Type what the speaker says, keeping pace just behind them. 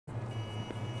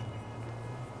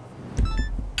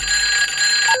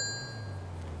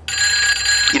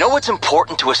know what's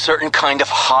important to a certain kind of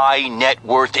high net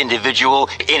worth individual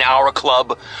in our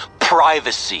club?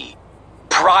 Privacy.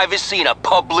 Privacy in a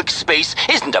public space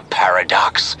isn't a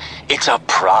paradox. It's a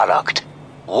product.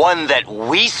 One that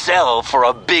we sell for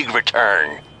a big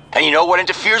return. And you know what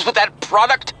interferes with that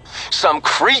product? Some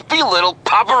creepy little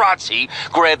paparazzi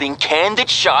grabbing candid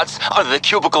shots under the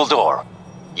cubicle door.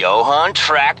 Johan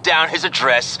tracked down his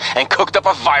address and cooked up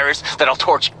a virus that'll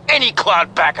torch any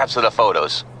cloud backups of the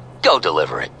photos. Go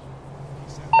deliver it.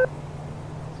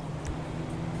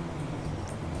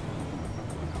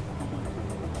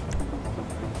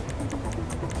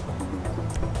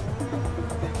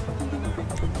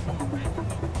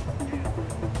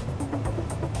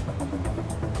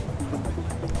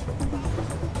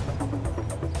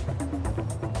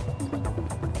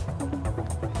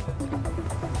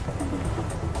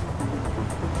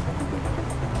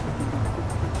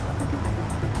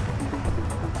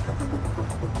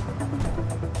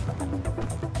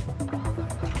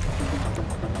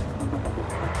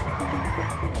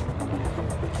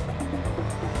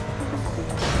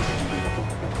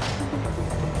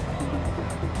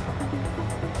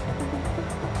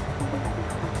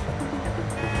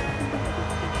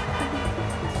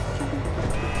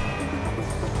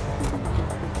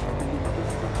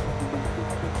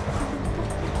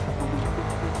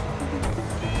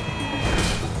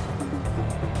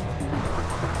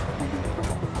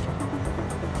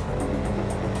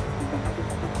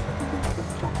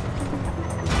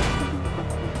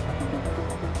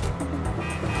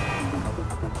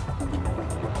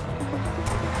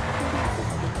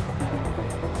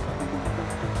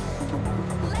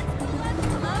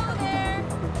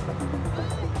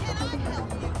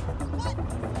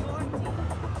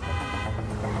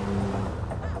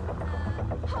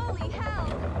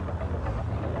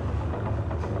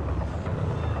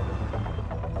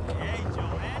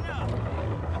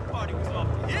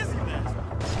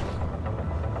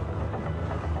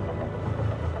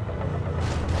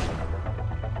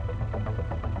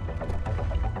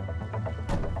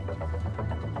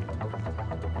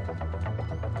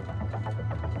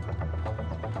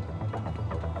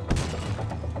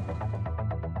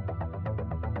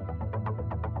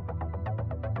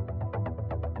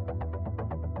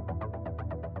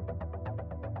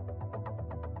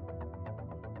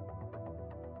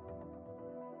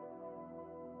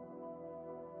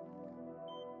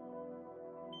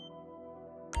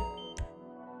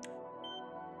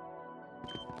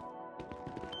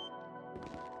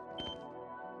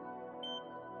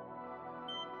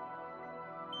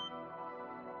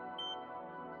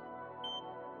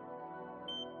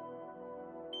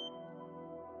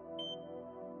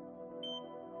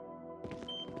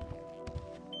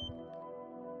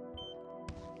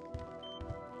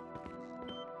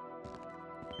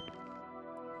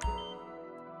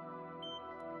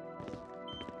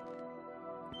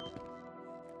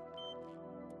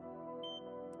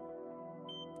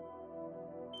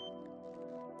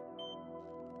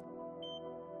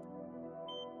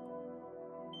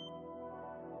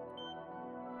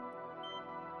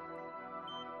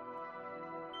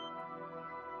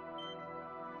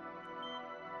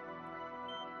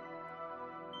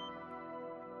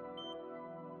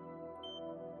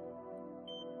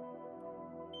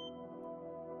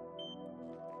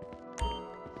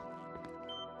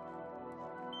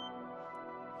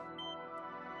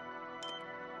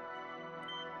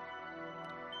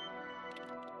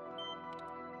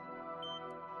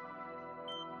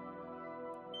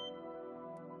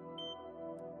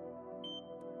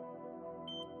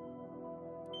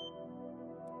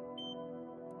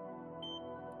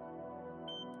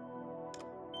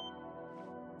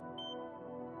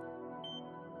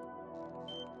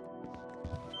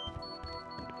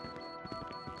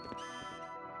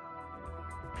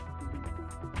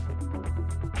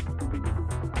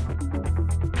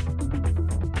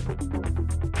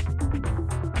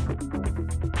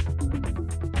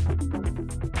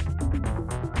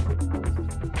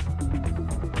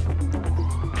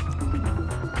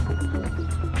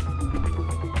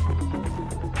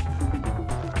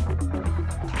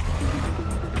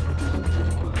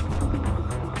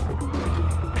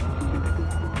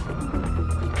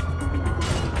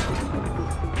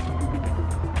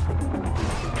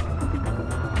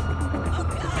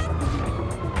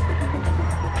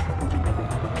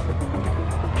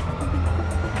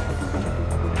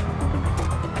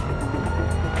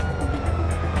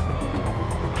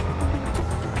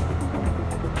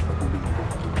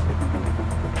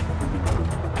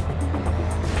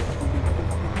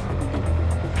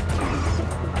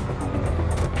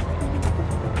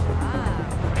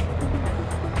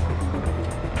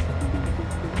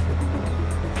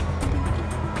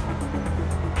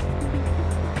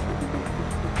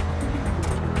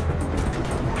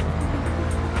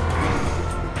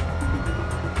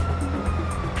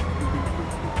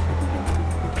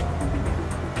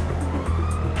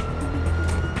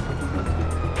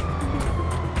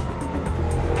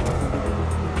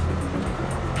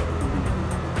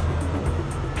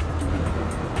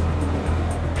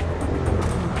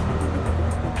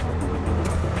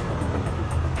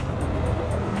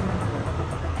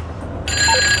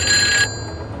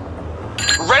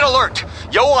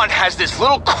 Johan has this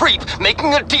little creep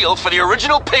making a deal for the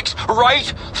original pics right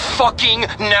fucking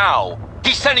now.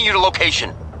 He's sending you the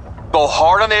location. Go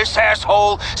hard on this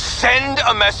asshole, send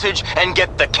a message, and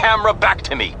get the camera back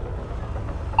to me.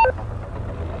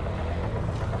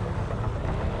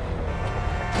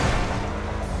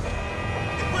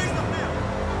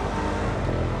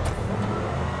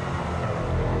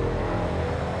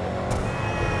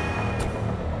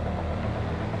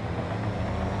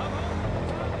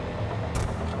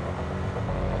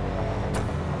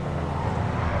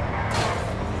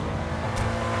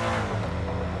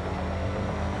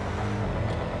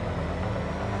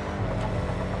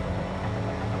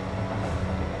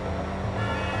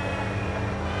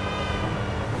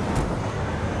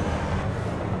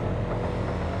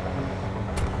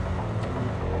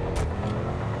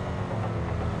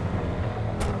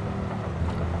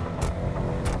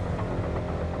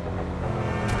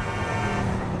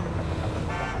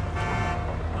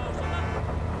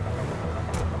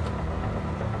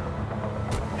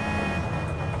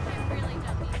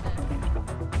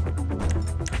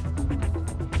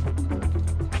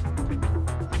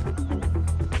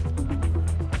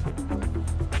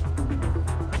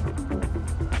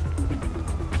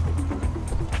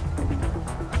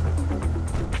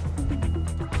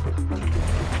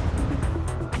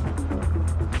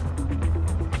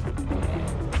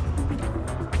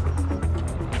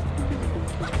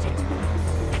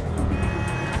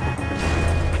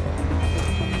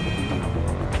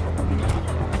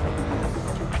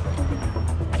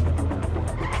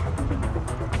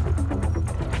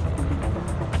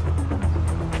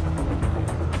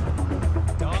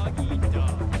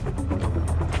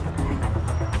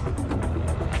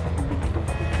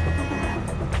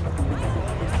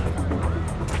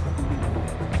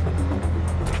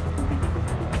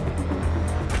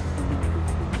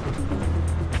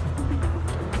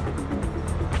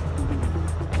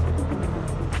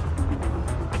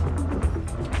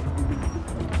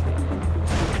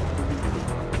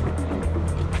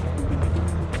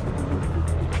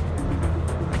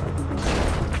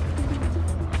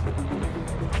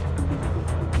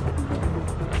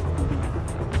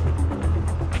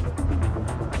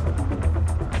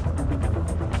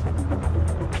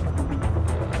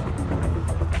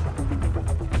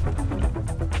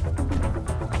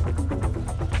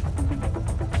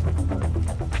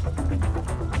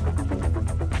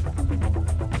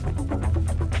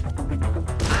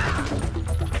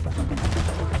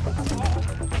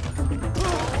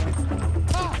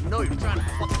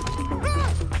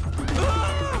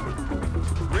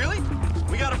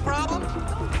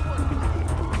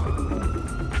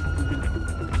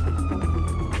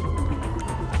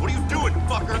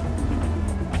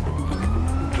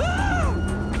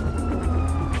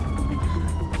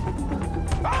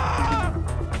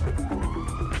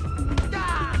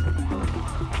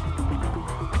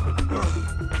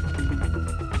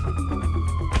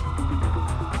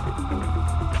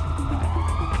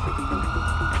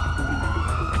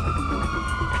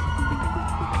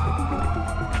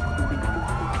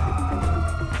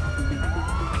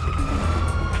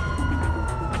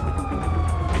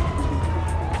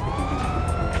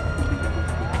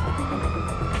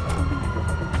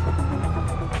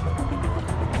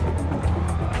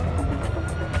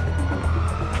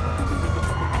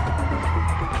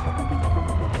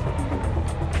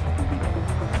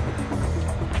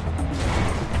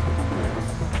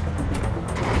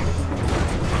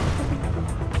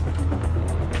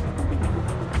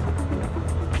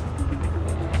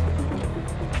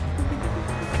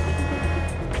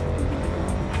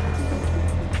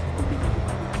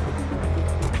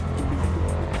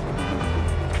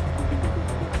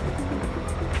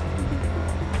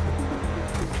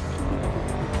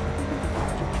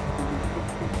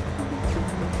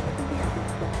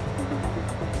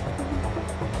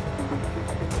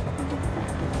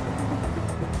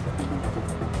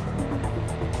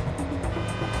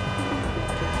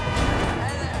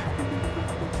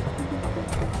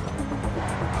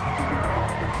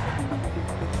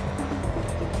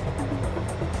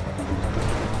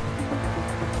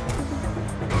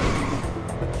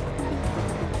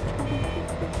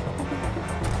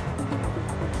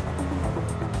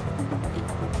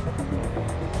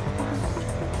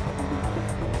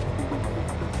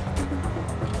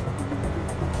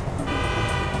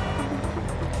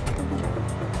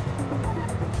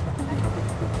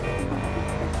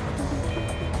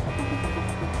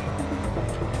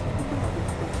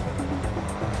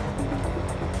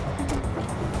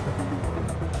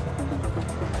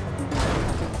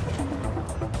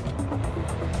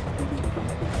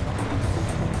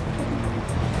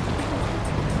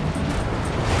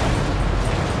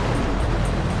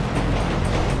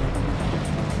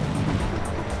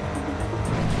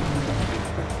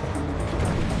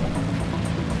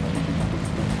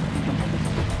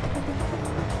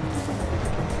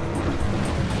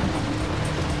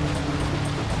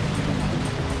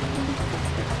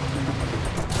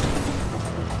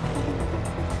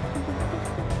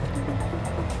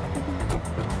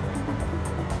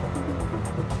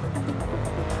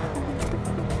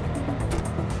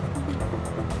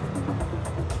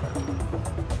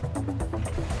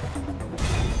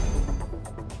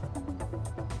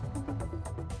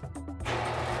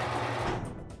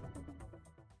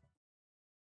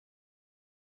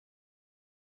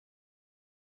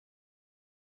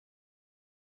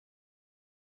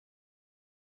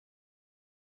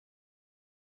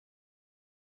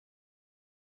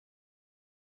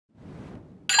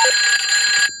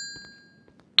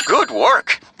 Good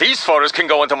work. These photos can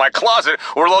go into my closet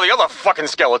with all the other fucking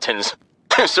skeletons.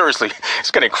 Seriously,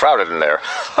 it's getting crowded in there.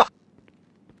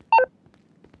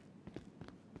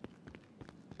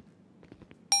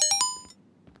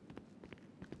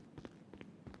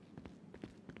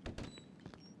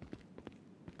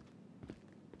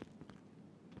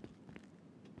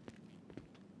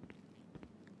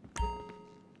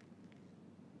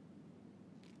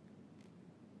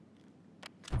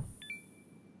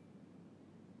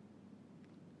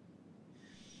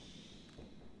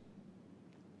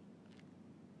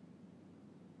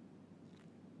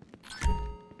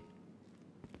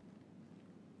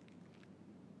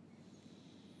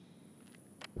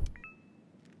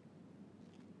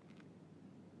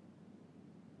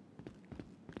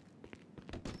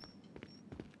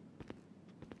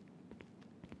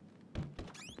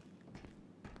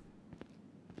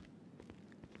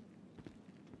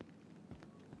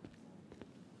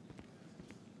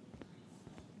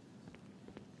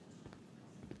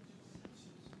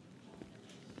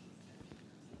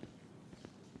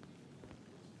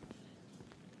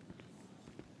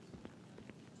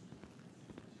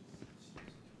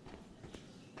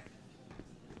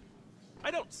 I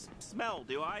don't smell,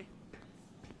 do I?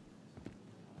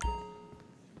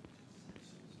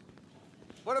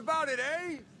 What about it,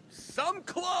 eh? Some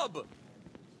club!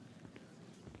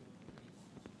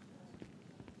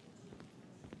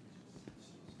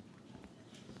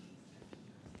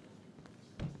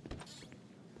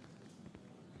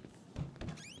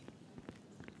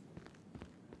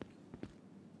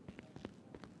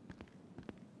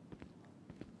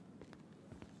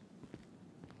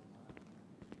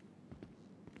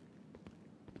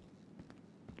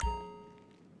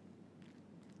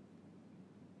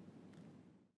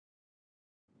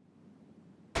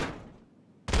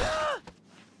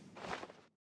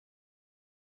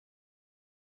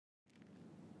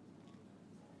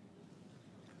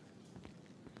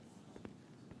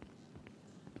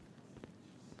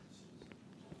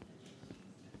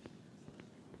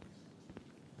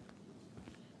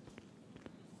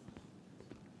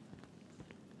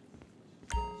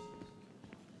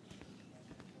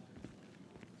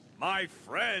 My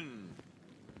friend!